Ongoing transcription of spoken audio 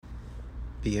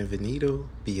Bienvenido,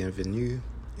 bienvenue,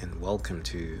 and welcome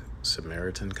to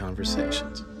Samaritan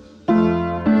Conversations.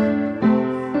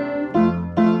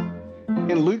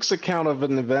 In Luke's account of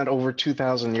an event over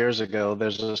 2,000 years ago,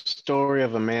 there's a story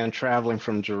of a man traveling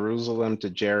from Jerusalem to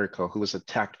Jericho who was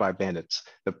attacked by bandits.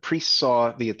 The priest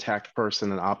saw the attacked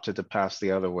person and opted to pass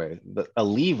the other way. A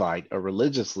Levite, a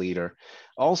religious leader,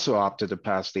 also opted to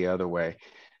pass the other way.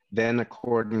 Then,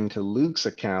 according to Luke's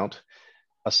account,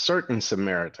 a certain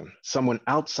Samaritan, someone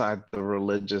outside the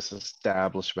religious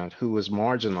establishment who was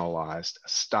marginalized,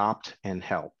 stopped and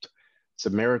helped.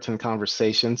 Samaritan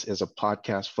Conversations is a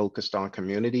podcast focused on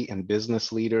community and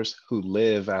business leaders who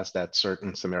live as that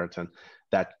certain Samaritan,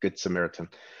 that good Samaritan.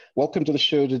 Welcome to the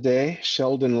show today,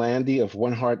 Sheldon Landy of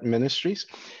One Heart Ministries.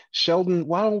 Sheldon,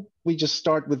 why don't we just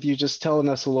start with you just telling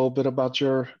us a little bit about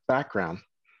your background?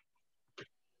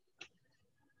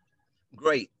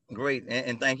 Great.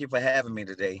 And thank you for having me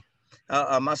today.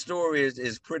 My story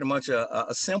is pretty much a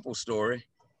simple story.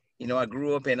 You know, I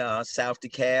grew up in South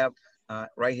DeKalb,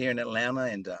 right here in Atlanta,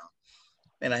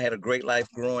 and I had a great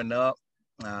life growing up.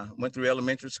 Went through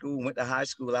elementary school, went to high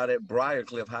school out at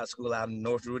Briarcliff High School out in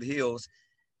Northwood Hills,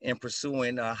 and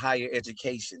pursuing higher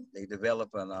education. They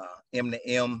developed an M to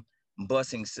M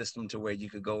busing system to where you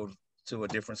could go to a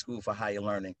different school for higher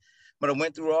learning. But I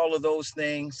went through all of those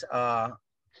things.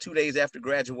 2 days after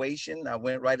graduation, I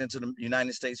went right into the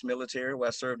United States military, where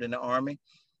I served in the Army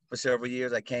for several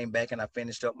years. I came back and I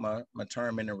finished up my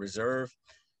term in the reserve.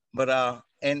 But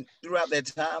and throughout that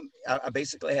time, I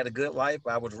basically had a good life.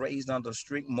 I was raised under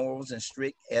strict morals and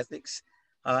strict ethics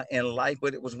in life,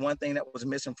 but it was one thing that was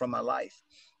missing from my life.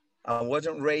 I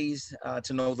wasn't raised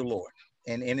to know the Lord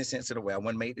in any sense of the way. I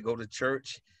wasn't made to go to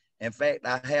church. In fact,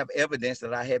 I have evidence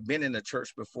that I had been in the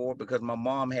church before because my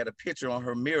mom had a picture on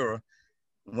her mirror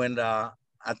when I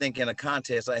think in a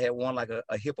contest I had won like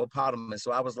a hippopotamus.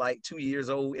 So I was like 2 years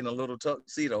old in a little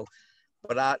tuxedo.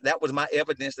 But that was my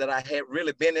evidence that I had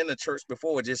really been in the church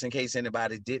before, just in case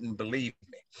anybody didn't believe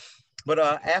me. But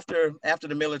after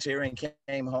the military and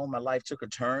came home, my life took a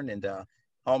turn, and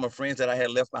all my friends that I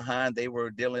had left behind, they were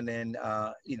dealing in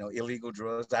illegal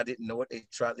drugs. I didn't know it. They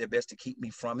tried their best to keep me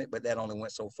from it, but that only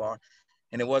went so far.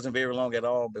 And it wasn't very long at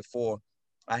all before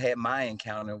I had my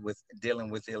encounter with dealing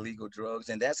with illegal drugs.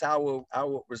 And that's how I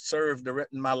would serve the rest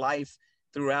of my life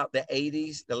throughout the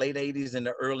 80s, the late 80s and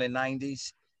the early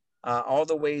 90s, all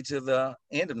the way to the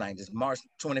end of 90s, March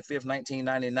 25th,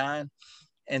 1999.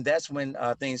 And that's when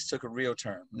things took a real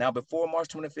turn. Now, before March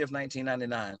 25th,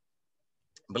 1999,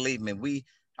 believe me,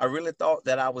 I really thought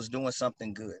that I was doing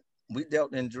something good. We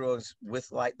dealt in drugs with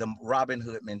like the Robin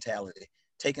Hood mentality,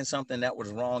 taking something that was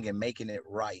wrong and making it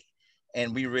right.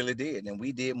 And we really did. And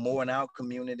we did more in our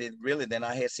community really than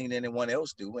I had seen anyone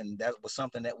else do. And that was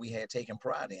something that we had taken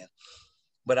pride in.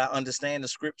 But I understand the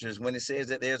scriptures when it says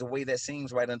that there's a way that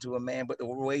seems right unto a man, but the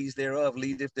ways thereof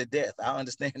leadeth to death. I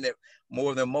understand that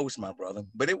more than most, my brother.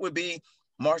 But it would be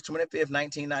March 25th,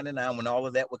 1999, when all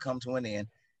of that would come to an end,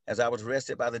 as I was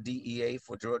arrested by the DEA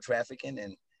for drug trafficking.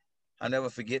 And I'll never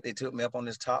forget, they took me up on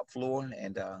this top floor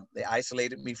and they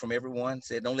isolated me from everyone,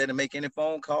 said, don't let him make any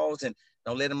phone calls and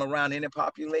don't let him around any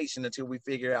population until we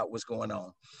figure out what's going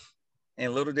on.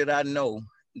 And little did I know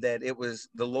that it was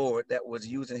the Lord that was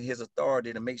using his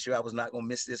authority to make sure I was not going to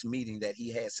miss this meeting that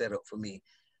he had set up for me,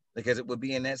 because it would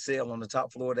be in that cell on the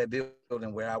top floor of that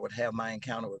building where I would have my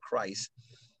encounter with Christ.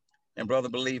 And brother,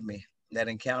 believe me, that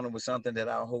encounter was something that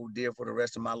I'll hold dear for the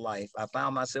rest of my life. I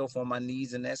found myself on my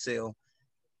knees in that cell,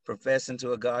 professing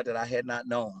to a God that I had not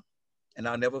known. And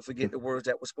I'll never forget the words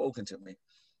that were spoken to me.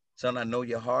 Son, I know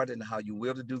your heart and how you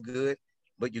will to do good,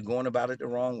 but you're going about it the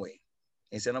wrong way.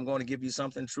 He said, I'm going to give you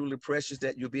something truly precious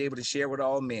that you'll be able to share with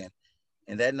all men.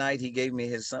 And that night he gave me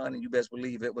his son, and you best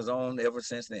believe it was on ever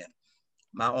since then.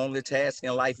 My only task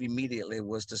in life immediately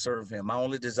was to serve him. My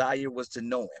only desire was to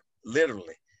know him.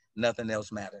 Literally, nothing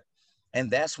else mattered.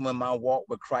 And that's when my walk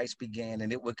with Christ began,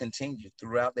 and it would continue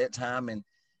throughout that time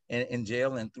in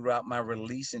jail and throughout my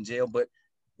release in jail. But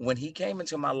when he came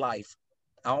into my life,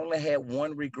 I only had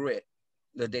one regret: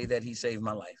 the day that he saved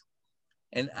my life.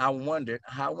 And I wondered,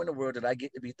 how in the world did I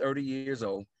get to be 30 years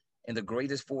old and the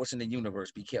greatest force in the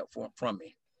universe be kept from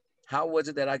me? How was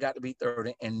it that I got to be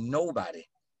 30 and nobody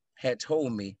had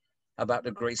told me about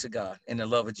the grace of God and the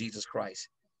love of Jesus Christ?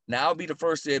 Now, I'll be the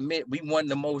first to admit we one of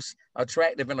the most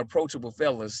attractive and approachable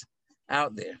fellas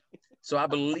out there. So I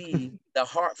believe the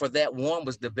heart for that one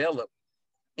was developed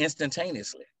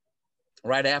instantaneously.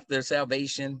 Right after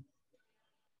salvation,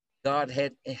 God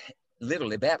had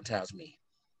literally baptized me,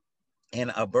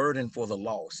 and a burden for the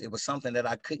lost. It was something that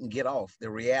I couldn't get off. The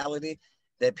reality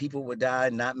that people would die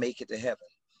and not make it to heaven,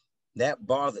 that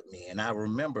bothered me. And I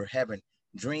remember having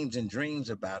dreams and dreams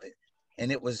about it.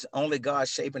 And it was only God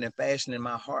shaping and fashioning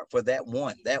my heart for that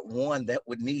one that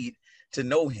would need to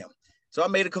know him. So I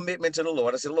made a commitment to the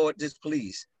Lord. I said, Lord, just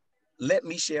please let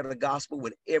me share the gospel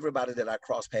with everybody that I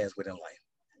cross paths with in life.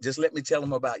 Just let me tell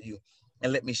them about you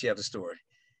and let me share the story.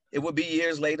 It would be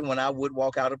years later when I would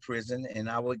walk out of prison and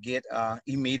I would get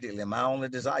immediately, my only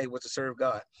desire was to serve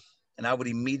God. And I would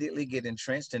immediately get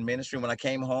entrenched in ministry. When I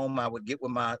came home, I would get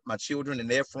with my children and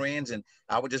their friends, and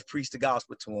I would just preach the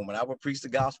gospel to them. And I would preach the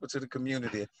gospel to the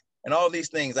community and all these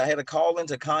things. I had a call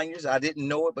into Conyers. I didn't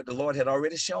know it, but the Lord had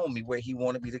already shown me where he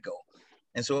wanted me to go.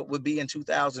 And so it would be in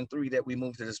 2003 that we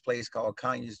moved to this place called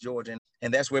Conyers, Georgia.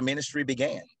 And that's where ministry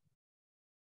began.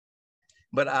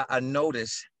 But I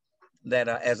noticed that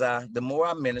the more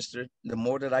I ministered, the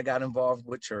more that I got involved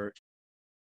with church,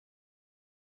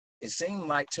 it seemed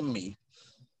like to me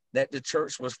that the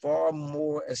church was far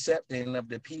more accepting of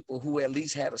the people who at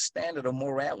least had a standard of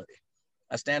morality,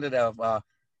 a standard of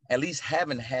at least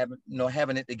having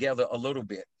it together a little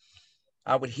bit.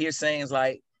 I would hear sayings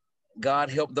like, God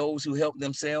help those who help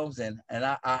themselves. And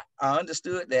I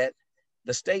understood that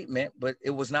the statement, but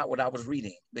it was not what I was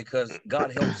reading, because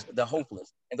God helps the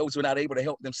hopeless and those who are not able to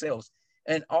help themselves.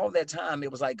 And all that time,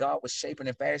 it was like God was shaping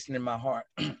and fashioning my heart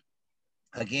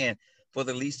again for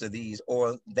the least of these,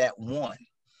 or that one.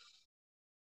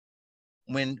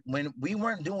 When we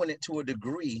weren't doing it to a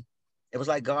degree, it was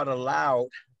like God allowed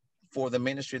for the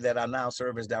ministry that I now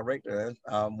serve as director,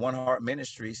 One Heart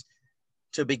Ministries,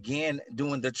 to begin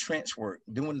doing the trench work,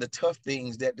 doing the tough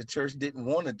things that the church didn't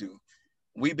want to do.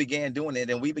 We began doing it,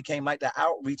 and we became like the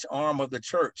outreach arm of the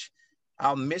church.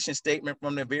 Our mission statement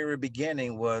from the very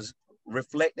beginning was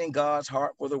reflecting God's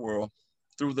heart for the world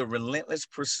through the relentless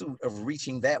pursuit of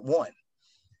reaching that one.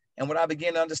 And what I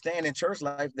began to understand in church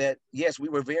life, that yes, we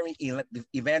were very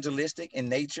evangelistic in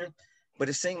nature, but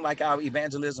it seemed like our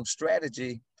evangelism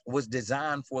strategy was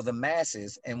designed for the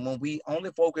masses. And when we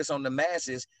only focus on the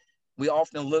masses, we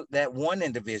often look at one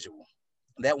individual,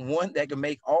 that one that can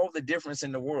make all the difference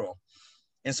in the world.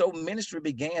 And so ministry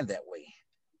began that way,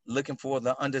 looking for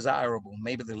the undesirable,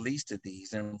 maybe the least of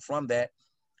these. And from that,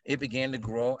 it began to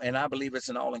grow. And I believe it's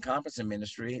an all-encompassing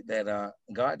ministry that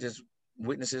God just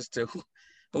witnesses to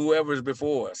whoever is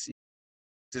before us.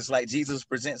 It's like Jesus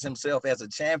presents himself as a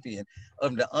champion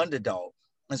of the underdog.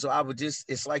 And so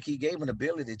it's like he gave an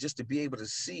ability just to be able to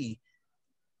see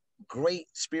great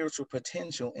spiritual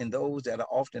potential in those that are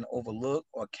often overlooked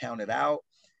or counted out.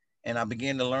 And I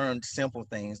began to learn simple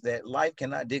things, that life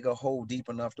cannot dig a hole deep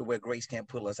enough to where grace can't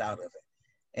pull us out of it.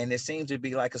 And it seems to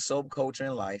be like a subculture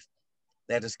in life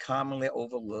that is commonly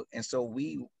overlooked. And so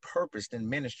we purposed in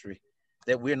ministry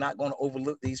that we're not going to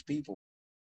overlook these people.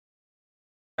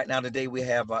 Right now, today, we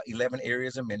have 11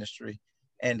 areas of ministry,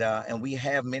 and we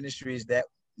have ministries that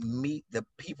meet the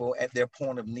people at their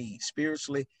point of need,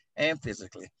 spiritually and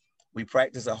physically. We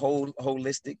practice a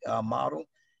holistic model,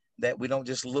 that we don't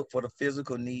just look for the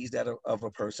physical needs of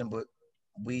a person, but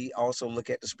we also look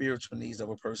at the spiritual needs of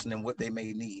a person and what they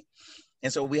may need.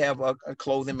 And so we have a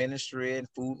clothing ministry and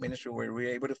food ministry where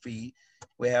we're able to feed.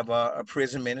 We have a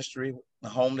prison ministry, a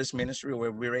homeless ministry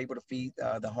where we're able to feed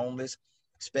the homeless,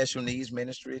 special needs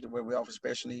ministry where we offer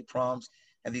special need proms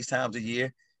at these times of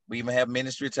year. We even have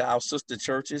ministry to our sister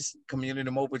churches, Community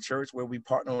Mobile Church, where we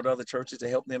partner with other churches to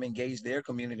help them engage their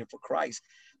community for Christ,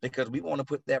 because we want to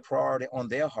put that priority on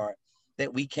their heart,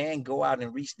 that we can go out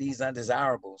and reach these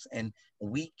undesirables. And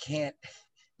we can't,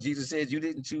 Jesus said, you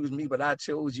didn't choose me, but I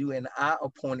chose you, and I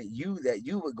appointed you that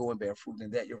you would go and bear fruit,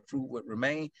 and that your fruit would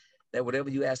remain, that whatever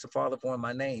you ask the Father for in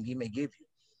my name, he may give you.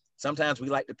 Sometimes we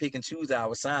like to pick and choose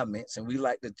our assignments, and we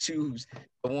like to choose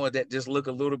the ones that just look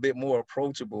a little bit more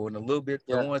approachable, and a little bit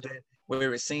the ones that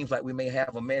where it seems like we may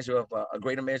have a measure of a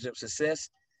greater measure of success.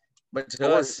 But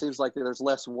to us, it seems like there's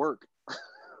less work.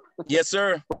 Yes,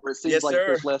 sir. Or it seems like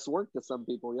there's less work to some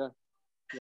people.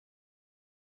 Yeah.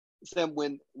 Sam,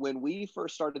 when we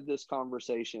first started this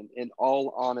conversation, in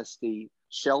all honesty,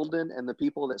 Sheldon and the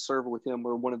people that serve with him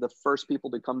were one of the first people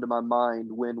to come to my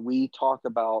mind when we talk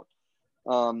about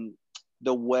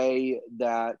the way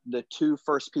that the two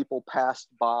first people passed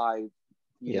by,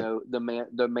 you know, the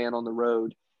man on the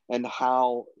road, and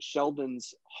how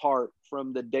Sheldon's heart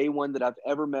from the day one that I've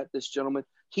ever met this gentleman,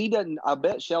 I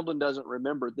bet Sheldon doesn't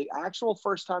remember. The actual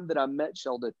first time that I met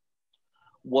Sheldon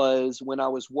was when I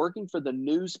was working for the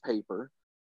newspaper.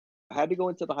 I had to go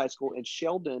into the high school, and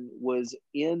Sheldon was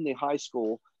in the high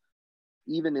school,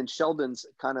 even in Sheldon's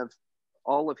kind of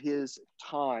all of his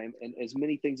time and as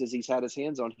many things as he's had his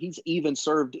hands on. He's even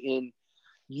served in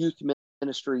youth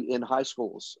ministry in high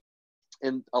schools.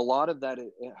 And a lot of that,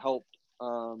 it helped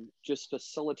just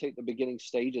facilitate the beginning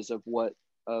stages of what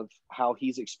how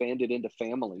he's expanded into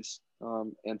families,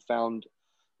 and found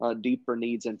deeper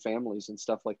needs in families and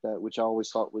stuff like that, which I always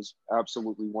thought was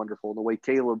absolutely wonderful. The way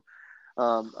Caleb,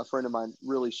 a friend of mine,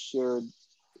 really shared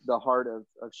the heart of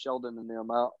Sheldon and them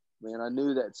out. Man, I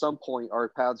knew that at some point our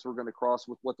paths were going to cross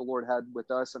with what the Lord had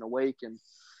with us and Awake, and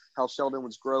how Sheldon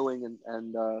was growing.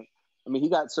 And I mean, he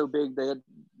got so big,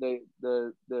 he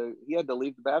had to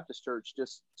leave the Baptist church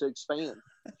just to expand.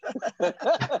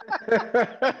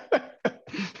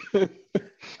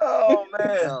 Oh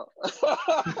man.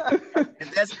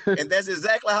 and that's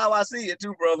exactly how I see it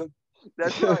too, brother.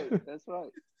 That's right. That's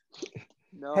right.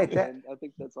 No, hey, man, I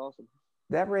think that's awesome.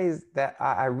 That raised that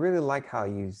I really like how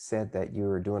you said that you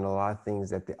were doing a lot of things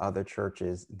that the other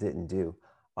churches didn't do.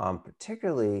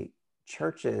 Particularly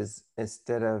churches,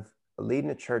 instead of leading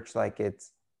a church like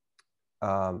it's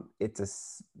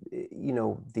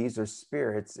these are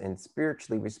spirits, and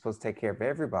spiritually we're supposed to take care of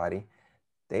everybody.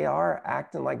 They are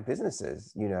acting like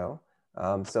businesses,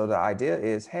 So the idea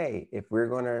is, hey, if we're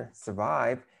going to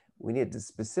survive, we need to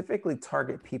specifically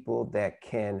target people that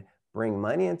can bring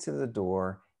money into the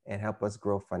door and help us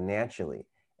grow financially.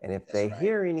 And if they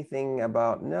hear anything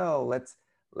about, no, let's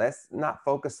not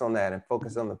focus on that and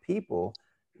focus on the people.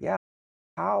 Yeah.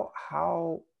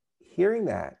 How hearing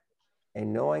that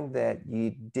and knowing that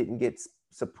you didn't get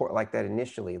support like that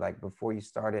initially, like before you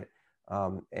started,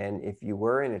 and if you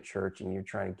were in a church and you're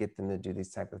trying to get them to do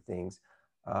these type of things,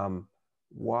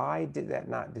 why did that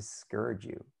not discourage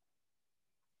you?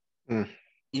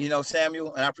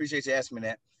 Samuel, and I appreciate you asking me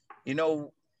that.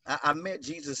 I met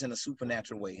Jesus in a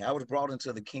supernatural way. I was brought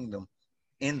into the kingdom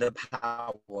in the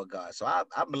power of God. So I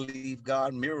believe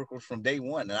God miracles from day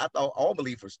one. And I thought all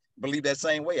believers believe that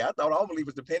same way. I thought all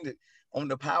believers depended on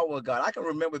the power of God. I can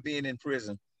remember being in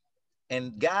prison,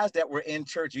 and guys that were in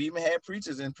church, you even had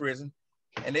preachers in prison,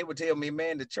 and they would tell me,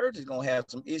 man, the church is going to have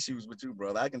some issues with you,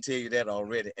 brother. I can tell you that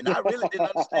already. And I really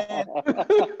didn't understand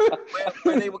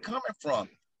where they were coming from.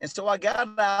 And so I got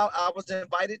out, I was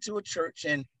invited to a church,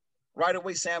 and right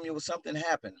away, Samuel, something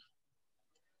happened.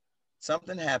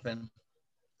 Something happened.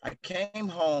 I came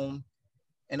home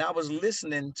and I was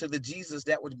listening to the Jesus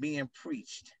that was being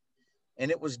preached.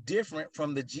 And it was different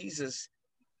from the Jesus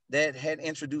that had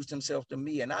introduced himself to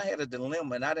me. And I had a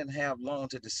dilemma, and I didn't have long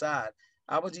to decide.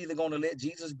 I was either going to let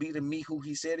Jesus be to me who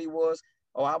he said he was,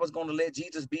 or I was going to let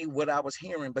Jesus be what I was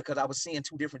hearing, because I was seeing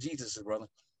two different Jesuses, brother.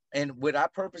 And what I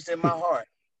purposed in my heart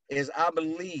is I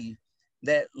believe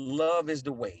that love is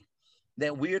the way,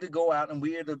 that we're to go out and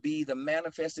we're to be the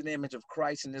manifested image of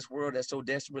Christ in this world that so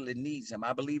desperately needs him.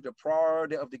 I believe the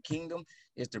priority of the kingdom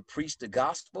is to preach the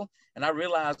gospel. And I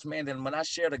realized, man, that when I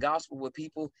share the gospel with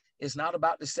people, it's not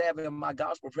about the savvy of my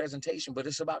gospel presentation, but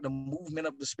it's about the movement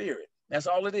of the Spirit. That's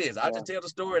all it is. I just tell the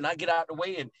story and I get out of the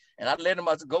way, and I let him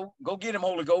go get him,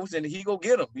 Holy Ghost, and he go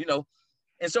get him,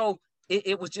 And so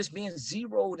it was just being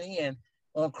zeroed in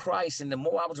on Christ. And the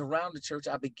more I was around the church,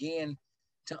 I began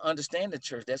to understand the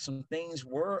church, that some things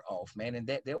were off, man, and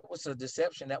that there was a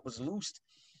deception that was loosed,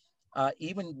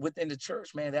 even within the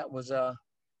church, man. That was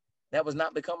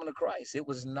not becoming of Christ. It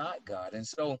was not God. And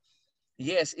so,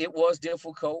 yes, it was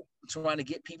difficult trying to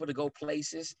get people to go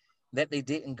places that they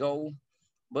didn't go.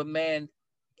 But man,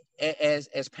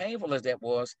 as painful as that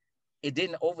was, it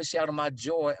didn't overshadow my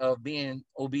joy of being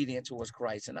obedient towards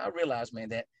Christ. And I realized, man,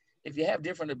 that if you have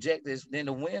different objectives, then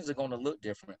the wins are going to look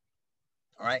different.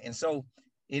 All right. And so,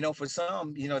 for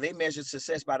some, they measure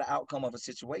success by the outcome of a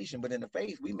situation, but in the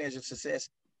faith, we measure success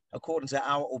according to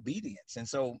our obedience. And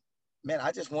so, man,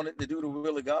 I just wanted to do the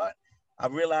will of God. I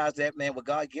realized that, man, what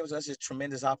God gives us is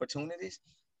tremendous opportunities,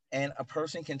 and a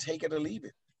person can take it or leave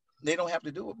it. They don't have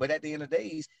to do it. But at the end of the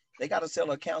days, they got to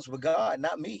settle accounts with God,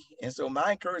 not me. And so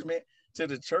my encouragement to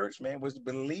the church, man, was to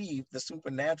believe the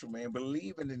supernatural, man,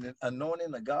 believe in the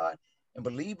anointing of God, and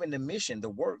believe in the mission, the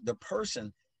work, the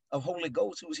person of Holy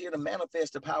Ghost who's here to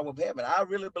manifest the power of heaven. I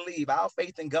really believe our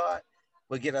faith in God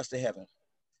will get us to heaven.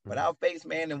 But our faith,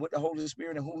 man, and with the Holy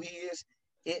Spirit and who he is,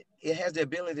 it has the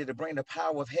ability to bring the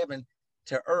power of heaven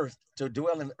to earth, to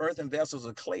dwell in earthen vessels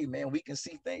of clay, man. We can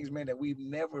see things, man, that we've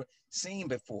never seen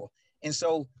before. And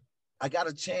so I got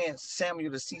a chance,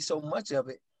 Samuel, to see so much of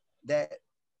it that,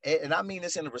 and I mean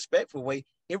this in a respectful way,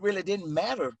 it really didn't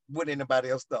matter what anybody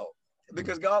else thought,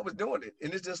 because God was doing it.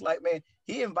 And it's just like, man,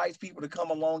 he invites people to come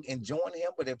along and join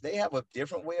him. But if they have a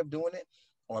different way of doing it,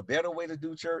 or a better way to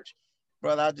do church,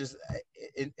 brother,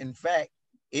 in fact,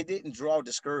 it didn't draw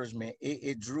discouragement.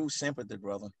 It drew sympathy,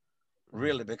 brother,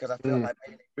 really, because I felt like,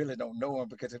 man, they really don't know him,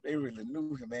 because if they really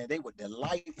knew him, man, they would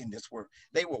delight in this work.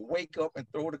 They would wake up and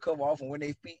throw the cover off, and when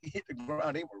their feet hit the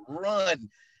ground, they would run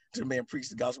to, man, preach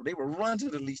the gospel. They would run to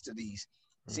the least of these,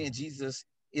 seeing Jesus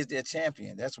is their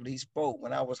champion. That's what he spoke.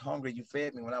 When I was hungry, you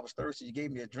fed me. When I was thirsty, you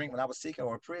gave me a drink. When I was sick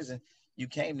or in prison, you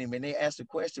came to me. And they asked the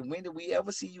question, when did we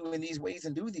ever see you in these ways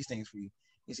and do these things for you?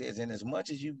 He says, and as much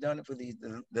as you've done it for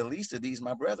the least of these,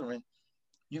 my brethren,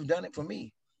 you've done it for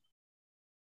me.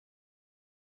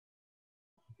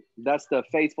 That's the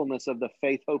faithfulness of the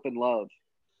faith, hope, and love.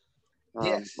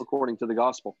 Yes. According to the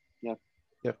gospel. Yeah.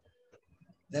 Yep.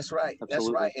 That's right.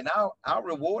 Absolutely. That's right. And our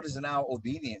reward is in our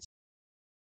obedience.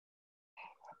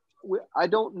 I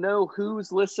don't know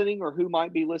who's listening or who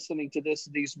might be listening to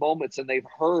these moments, and they've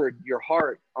heard your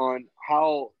heart on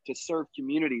how to serve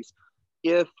communities.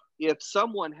 If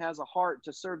someone has a heart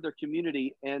to serve their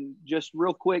community, and just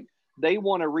real quick, they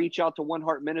want to reach out to One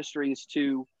Heart Ministries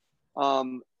to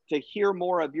hear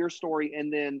more of your story,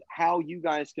 and then how you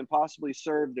guys can possibly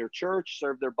serve their church,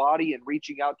 serve their body, and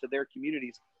reaching out to their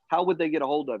communities, how would they get a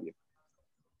hold of you?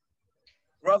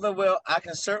 Brother, well, I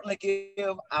can certainly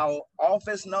give our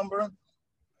office number,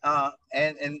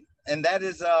 and that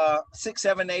is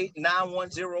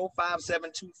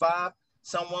 678-910-5725.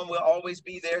 Someone will always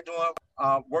be there during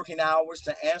working hours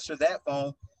to answer that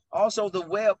phone. Also, the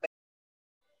web.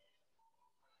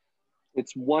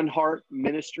 It's One Heart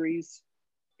Ministries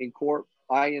Inc.org.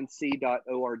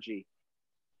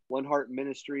 One Heart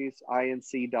Ministries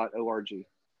Inc.org.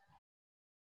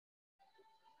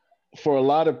 For a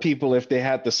lot of people, if they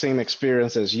had the same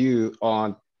experience as you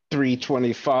on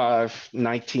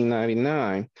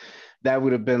 3/25/1999, that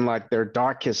would have been like their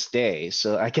darkest day.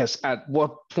 So I guess at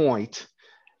what point,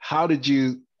 how did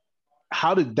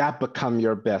that become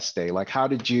your best day? Like, how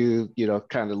did you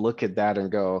kind of look at that and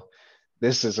go,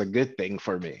 this is a good thing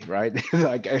for me, right?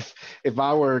 Like if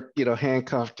I were,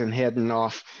 handcuffed and heading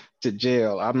off to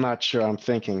jail, I'm not sure I'm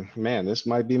thinking, man, this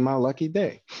might be my lucky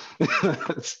day.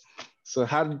 So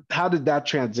how did that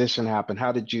transition happen?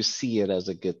 How did you see it as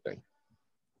a good thing?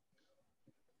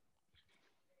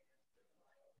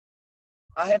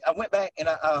 I went back, and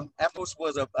I afterwards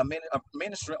was a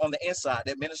ministry on the inside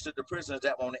that ministered to prisoners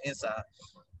that were on the inside.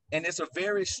 And it's a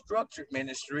very structured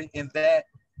ministry in that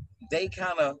they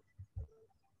kind of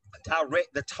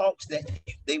direct the talks that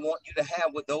they want you to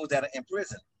have with those that are in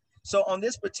prison. So on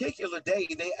this particular day,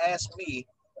 they asked me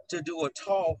to do a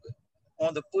talk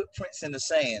on the footprints in the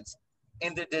sands.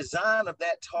 And the design of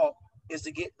that talk is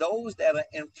to get those that are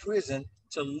in prison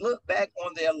to look back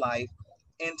on their life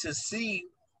and to see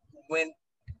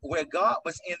where God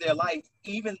was in their life,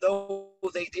 even though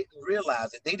they didn't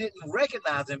realize it. They didn't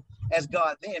recognize him as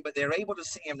God then, but they're able to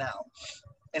see him now.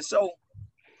 And so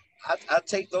I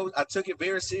took it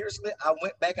very seriously. I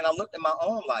went back and I looked at my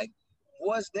own life.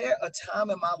 Was there a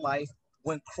time in my life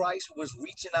when Christ was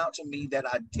reaching out to me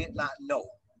that I did not know?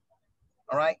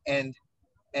 All right. And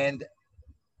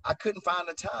I couldn't find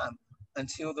a time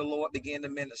until the Lord began to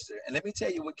minister. And let me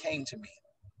tell you what came to me.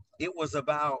 It was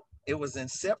in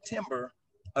September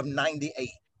of 98.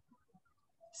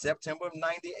 September of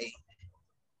 98.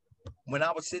 When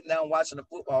I was sitting down watching a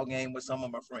football game with some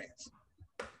of my friends.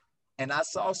 And I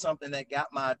saw something that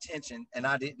got my attention, and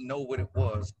I didn't know what it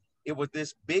was. It was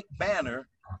this big banner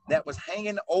that was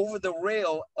hanging over the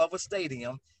rail of a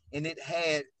stadium, and it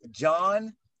had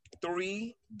John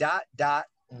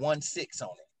 3:16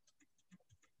 on it.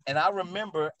 And I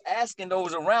remember asking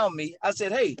those around me, I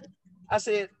said,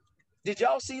 did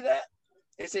y'all see that?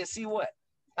 They said, see what?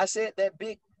 I said, that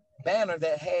big banner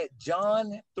that had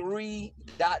John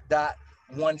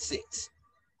 3:16.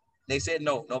 They said,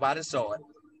 no, nobody saw it.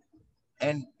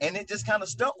 And it just kind of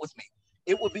stuck with me.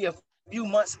 It would be a few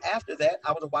months after that,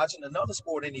 I was watching another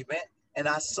sporting event, and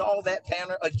I saw that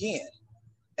banner again.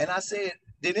 And I said,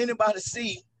 did anybody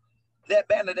see that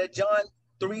banner, that John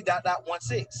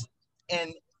 3:16?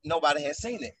 And nobody had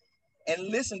seen it. And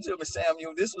listen to me,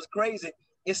 Samuel, this was crazy.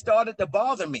 It started to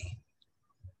bother me.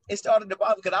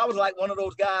 Because I was like one of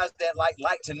those guys that like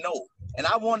to know. And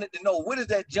I wanted to know, what is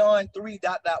that John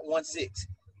 3:16?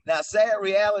 Now, sad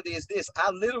reality is this. I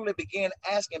literally began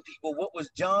asking people what was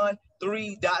John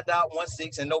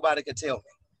 3:16, and nobody could tell me.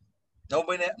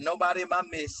 Nobody in my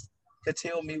midst could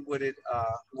tell me what it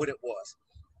was.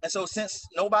 And so since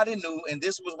nobody knew, and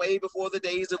this was way before the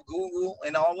days of Google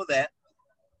and all of that,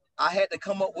 I had to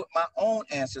come up with my own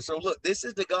answer. So look, this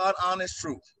is the God honest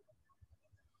truth.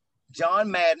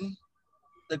 John Madden,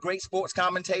 the great sports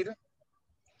commentator,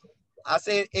 I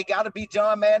said it got to be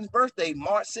John Madden's birthday,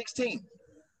 March 16th.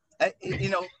 I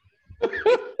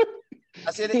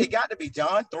said it got to be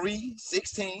John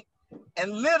 3:16.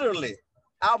 And literally,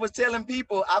 I was telling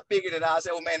people, I figured it out. I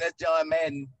said, oh man, that's John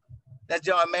Madden. That's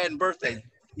John Madden's birthday,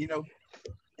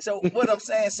 So what I'm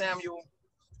saying, Samuel,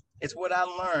 is what I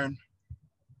learned,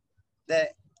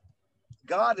 that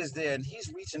God is there and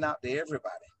he's reaching out to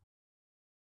everybody.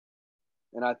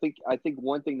 And I think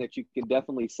one thing that you can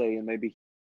definitely say, and maybe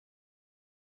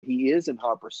he is in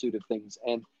hot pursuit of things,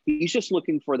 and he's just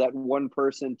looking for that one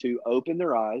person to open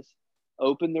their eyes,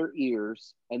 open their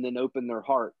ears, and then open their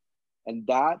heart. And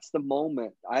that's the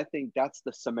moment. I think that's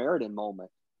the Samaritan moment.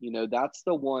 You know, that's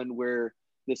the one where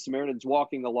the Samaritan's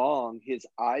walking along, his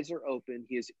eyes are open,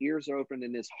 his ears are open,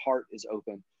 and his heart is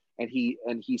open. And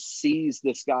he sees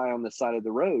this guy on the side of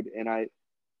the road. And I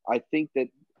think that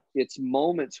it's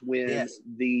moments when Yes.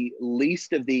 the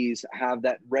least of these have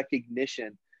that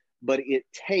recognition, but it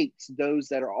takes those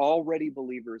that are already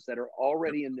believers, that are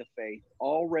already in the faith,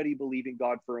 already believing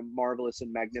God for marvelous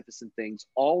and magnificent things,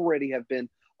 already have been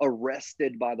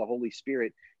arrested by the Holy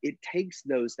Spirit. It takes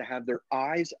those to have their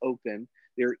eyes open,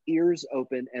 their ears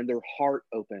open, and their heart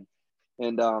open.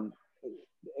 And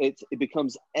it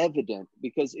becomes evident,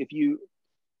 because if you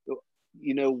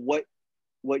know what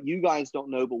you guys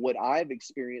don't know, but what I've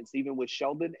experienced, even with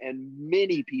Sheldon and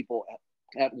many people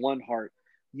at One Heart,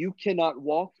 you cannot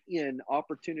walk in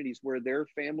opportunities where their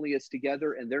family is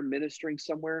together and they're ministering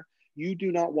somewhere. You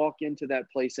do not walk into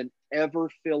that place and ever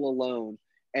feel alone.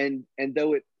 And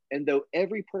though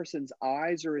every person's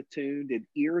eyes are attuned and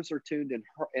ears are tuned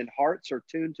and hearts are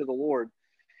tuned to the Lord,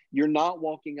 you're not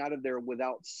walking out of there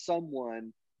without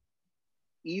someone,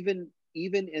 even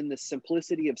in the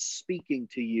simplicity of speaking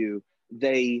to you,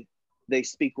 they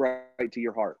speak right to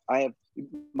your heart.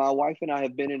 My wife and I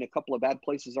have been in a couple of bad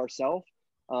places ourselves,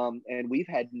 and we've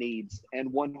had needs,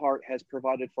 and One Heart has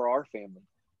provided for our family.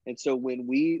 And so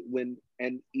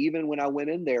even when I went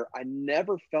in there, I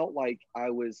never felt like I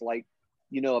was like,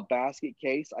 you know, a basket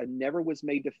case. I never was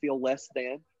made to feel less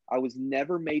than. I was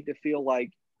never made to feel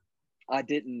like I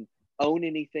didn't own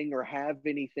anything or have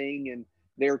anything, and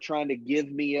they're trying to give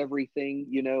me everything.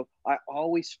 You know, I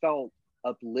always felt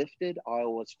uplifted. I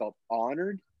always felt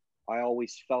honored. I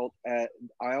always felt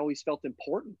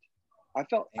important.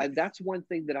 That's one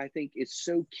thing that I think is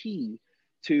so key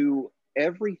to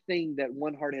everything that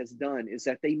One Heart has done, is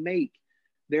that they make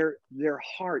their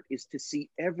heart is to see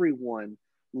everyone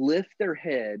lift their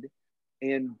head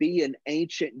and be an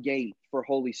ancient gate for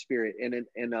Holy Spirit,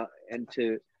 and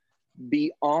to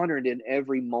be honored in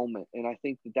every moment. And I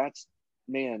think that's,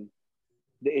 man,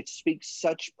 it speaks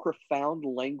such profound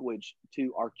language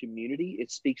to our community.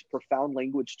 It speaks profound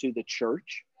language to the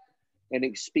church, and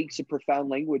it speaks a profound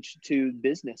language to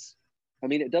business. I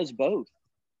mean, it does both.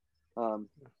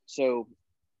 So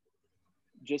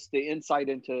just the insight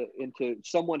into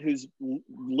someone who's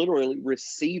literally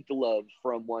received love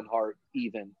from One Heart,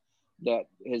 even, that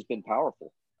has been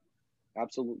powerful,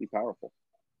 absolutely powerful.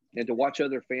 And to watch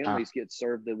other families get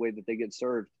served the way that they get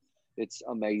served, it's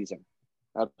amazing.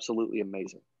 Absolutely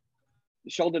amazing.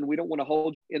 Sheldon, we don't want to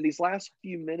hold you. In these last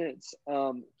few minutes,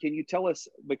 can you tell us,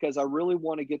 because I really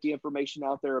want to get the information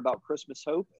out there about Christmas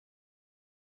Hope.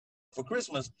 For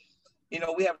Christmas, you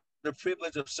know, we have the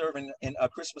privilege of serving in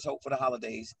Christmas Hope for the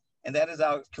holidays, and that is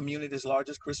our community's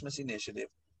largest Christmas initiative.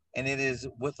 And it is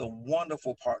with a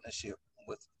wonderful partnership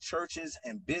with churches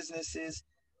and businesses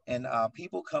and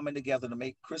people coming together to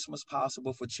make Christmas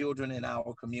possible for children in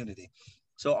our community.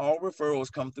 So all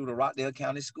referrals come through the Rockdale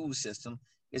County school system.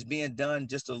 It's being done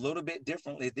just a little bit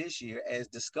differently this year, as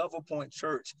Discover Point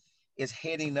Church is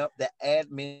heading up the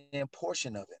admin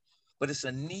portion of it. But it's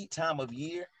a neat time of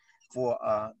year for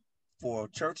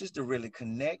churches to really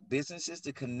connect, businesses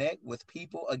to connect with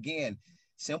people, again,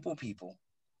 simple people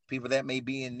that may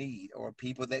be in need, or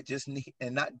people that just need,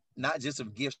 and not just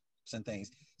of gifts and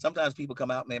things. Sometimes people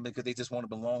come out, man, because they just want to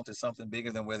belong to something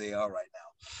bigger than where they are right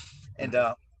now.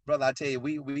 And brother, I tell you,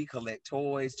 we collect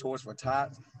toys for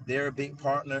tots. They're a big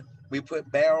partner. We put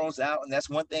barrels out, and that's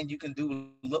one thing you can do.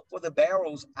 Look for the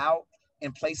barrels out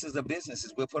in places of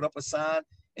businesses. We'll put up a sign,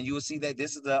 and you will see that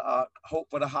this is the Hope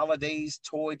for the Holidays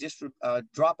toy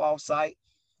drop-off site,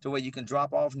 to where you can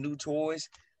drop off new toys,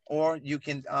 or you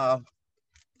can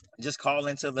just call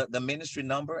into the ministry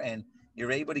number, and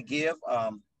you're able to give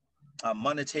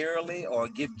monetarily or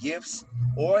give gifts.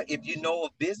 Or if you know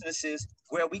of businesses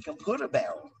where we can put a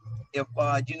barrel, if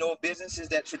you know of businesses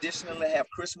that traditionally have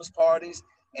Christmas parties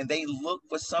and they look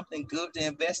for something good to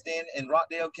invest in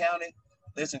Rockdale County,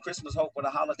 listen, Christmas Hope for the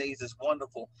Holidays is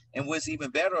wonderful. And what's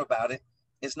even better about it,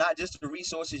 it's not just the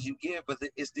resources you give, but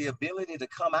it's the ability to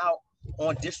come out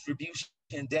on distribution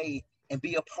day and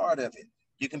be a part of it.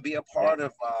 You can be a part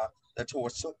of the toy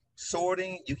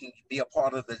sorting. You can be a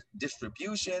part of the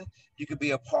distribution. You could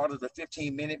be a part of the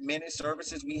 15-minute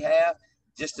services we have,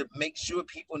 just to make sure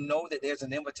people know that there's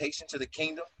an invitation to the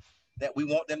kingdom that we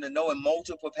want them to know, and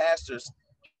multiple pastors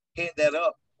head that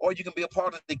up. Or you can be a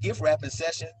part of the gift wrapping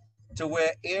session to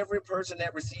where every person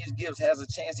that receives gifts has a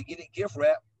chance to get a gift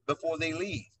wrap before they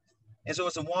leave. And so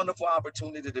it's a wonderful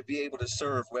opportunity to be able to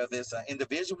serve, whether it's an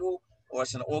individual or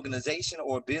it's an organization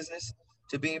or a business,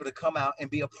 to be able to come out and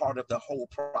be a part of the whole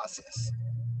process.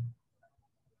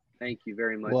 Thank you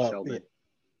very much, Well, Sheldon.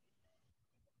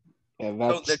 yeah,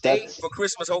 So the date for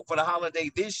Christmas Hope for the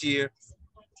holiday this year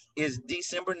is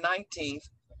December 19th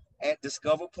at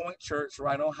Discover Point Church,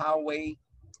 right on Highway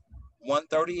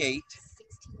 138,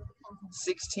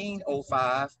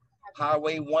 1605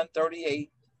 Highway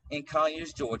 138 in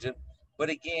Conyers, Georgia. But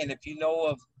again, if you know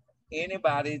of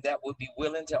anybody that would be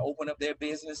willing to open up their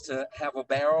business to have a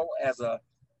barrel as a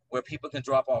where people can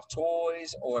drop off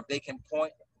toys, or if they can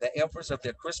point the efforts of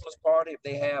their Christmas party, if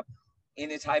they have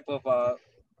any type of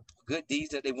good deeds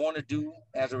that they want to do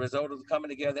as a result of coming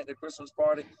together at the Christmas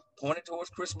party, pointing towards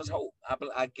Christmas Hope.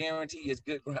 I guarantee you it's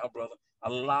good ground, brother. A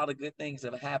lot of good things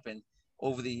have happened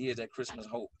over the years at Christmas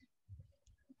Hope.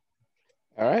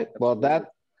 All right. Well,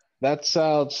 that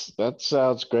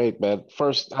sounds great, man.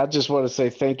 First, I just want to say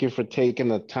thank you for taking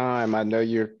the time. I know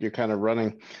you're kind of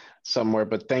running somewhere,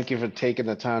 but thank you for taking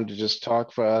the time to just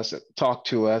talk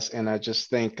to us. And I just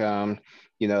think,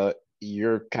 you know,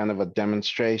 you're kind of a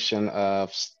demonstration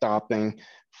of stopping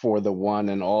for the one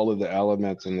and all of the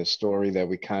elements in the story that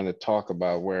we kind of talk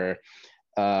about, where,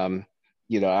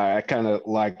 you know, I kind of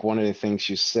like one of the things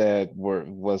you said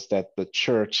was that the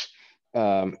church,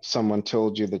 someone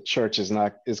told you the church is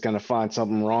going to find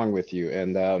something wrong with you.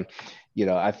 And, you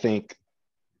know, I think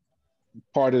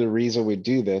part of the reason we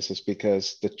do this is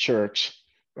because the church,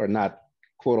 or not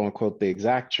quote unquote the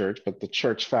exact church, but the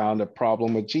church found a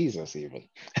problem with Jesus even.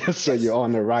 So Yes. you're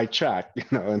on the right track, you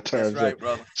know, in terms right, of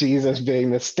brother. Jesus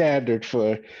being the standard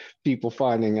for people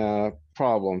finding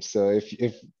problems. So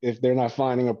if they're not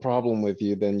finding a problem with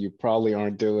you, then you probably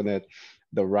aren't doing it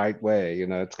the right way. You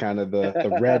know, it's kind of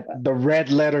the red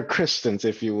letter Christians,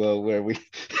 if you will, where we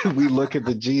look at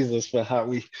the Jesus for how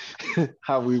we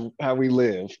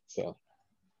live. So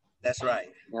that's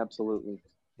right. Absolutely.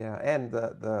 Yeah, and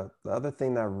the other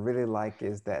thing that I really like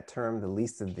is that term, the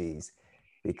least of these,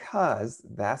 because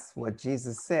that's what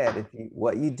Jesus said.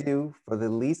 What you do for the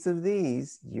least of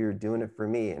these, you're doing it for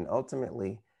me. And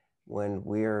ultimately, when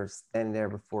we're standing there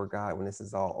before God, when this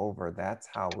is all over, that's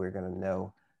how we're going to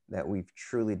know that we've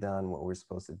truly done what we're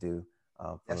supposed to do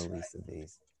for That's the least of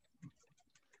these.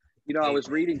 You know, I was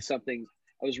reading something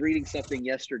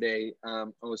yesterday. I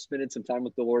was spending some time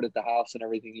with the Lord at the house and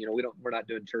everything. You know, we're not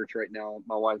doing church right now.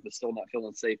 My wife is still not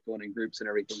feeling safe going in groups and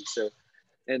everything. So,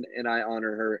 and I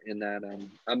honor her in that.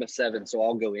 I'm a 7, so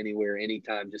I'll go anywhere,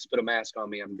 anytime. Just put a mask on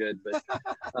me, I'm good. But,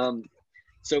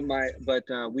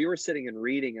 we were sitting and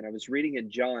reading, and I was reading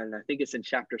in John, and I think it's in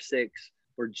chapter 6,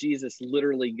 where Jesus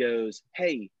literally goes,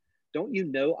 "Hey, don't you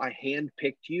know I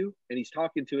handpicked you?" And he's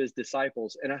talking to his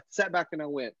disciples. And I sat back and I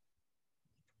went,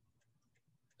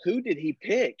 who did he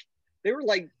pick? They were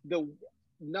like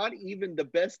not even the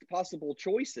best possible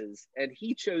choices. And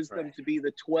he chose them to be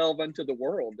the 12 unto the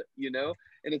world, you know?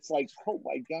 And it's like, oh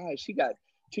my gosh, he got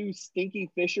 2 stinky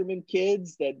fisherman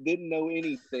kids that didn't know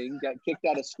anything, got kicked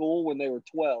out of school when they were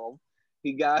 12.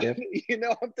 He got, you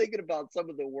know, I'm thinking about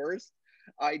some of the worst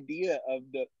idea of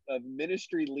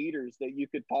ministry leaders that you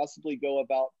could possibly go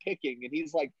about picking. And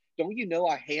he's like, don't you know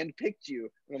I handpicked you?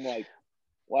 And I'm like,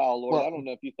 wow, Lord, well, I don't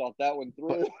know if you thought that one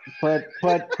through.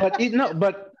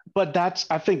 But that's,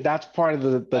 I think that's part of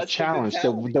the challenge,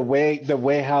 the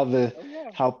way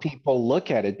how people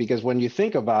look at it. Because when you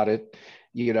think about it,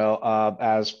 you know,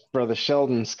 as Brother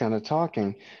Sheldon's kind of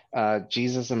talking,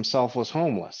 Jesus himself was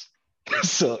homeless.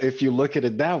 So if you look at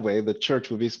it that way, the church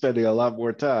would be spending a lot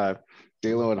more time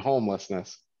dealing with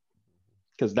homelessness,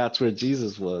 because that's where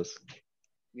Jesus was.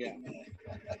 Yeah.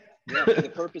 Yeah, for the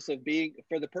purpose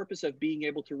of being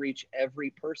able to reach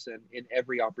every person in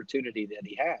every opportunity that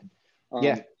he had.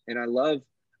 And I love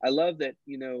that,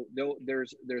 you know,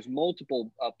 there's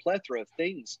multiple plethora of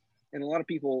things, and a lot of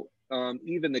people,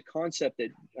 even the concept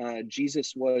that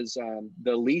Jesus was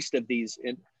the least of these.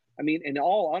 And I mean, in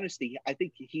all honesty, I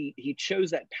think he chose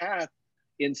that path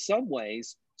in some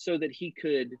ways so that he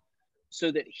could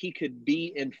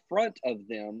be in front of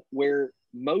them, where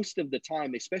most of the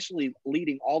time, especially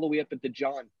leading all the way up into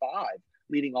John 5,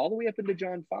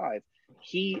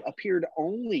 he appeared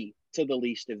only to the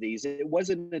least of these. It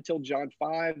wasn't until John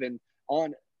 5 and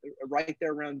on right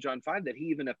there around John 5 that he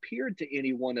even appeared to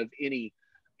anyone of any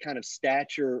kind of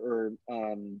stature or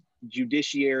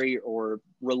judiciary or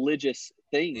religious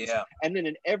things. Yeah. And then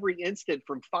in every instant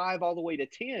from 5 all the way to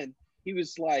 10, he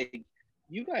was like,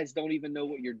 you guys don't even know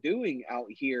what you're doing out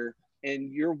here,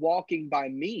 and you're walking by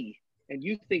me. And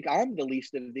you think I'm the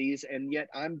least of these, and yet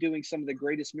I'm doing some of the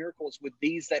greatest miracles with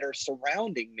these that are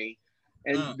surrounding me.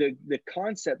 And the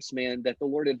concepts, man, that the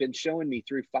Lord had been showing me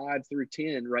through 5 through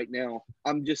 10 right now,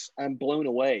 I'm blown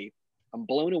away. I'm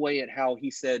blown away at how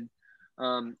he said,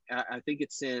 I think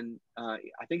it's in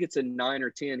 9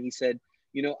 or 10. He said,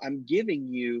 you know, I'm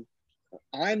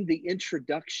the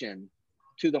introduction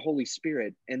to the Holy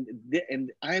Spirit, and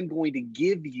I'm going to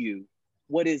give you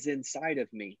what is inside of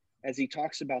me. As he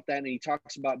talks about that, and he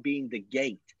talks about being the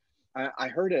gate. I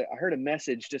heard a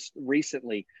message just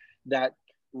recently that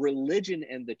religion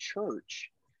and the church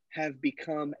have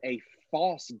become a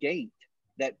false gate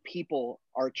that people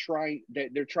are trying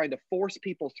to force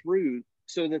people through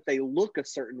so that they look a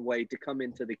certain way to come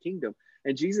into the kingdom.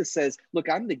 And Jesus says, look,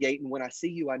 I'm the gate, and when I see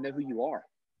you, I know who you are.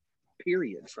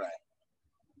 Period. That's right.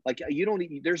 Like,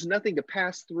 there's nothing to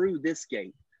pass through this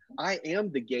gate. I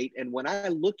am the gate, and when I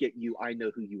look at you, I know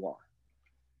who you are.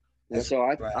 And so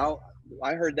I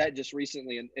heard that just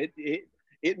recently, and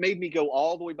it made me go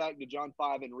all the way back to John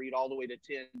 5 and read all the way to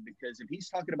 10, because if he's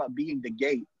talking about being the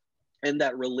gate and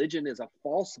that religion is a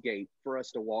false gate for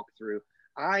us to walk through,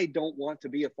 I don't want to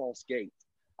be a false gate.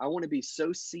 I want to be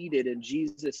so seated in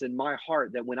Jesus in my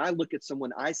heart that when I look at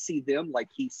someone, I see them like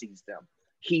he sees them.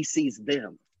 He sees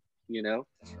them, you know?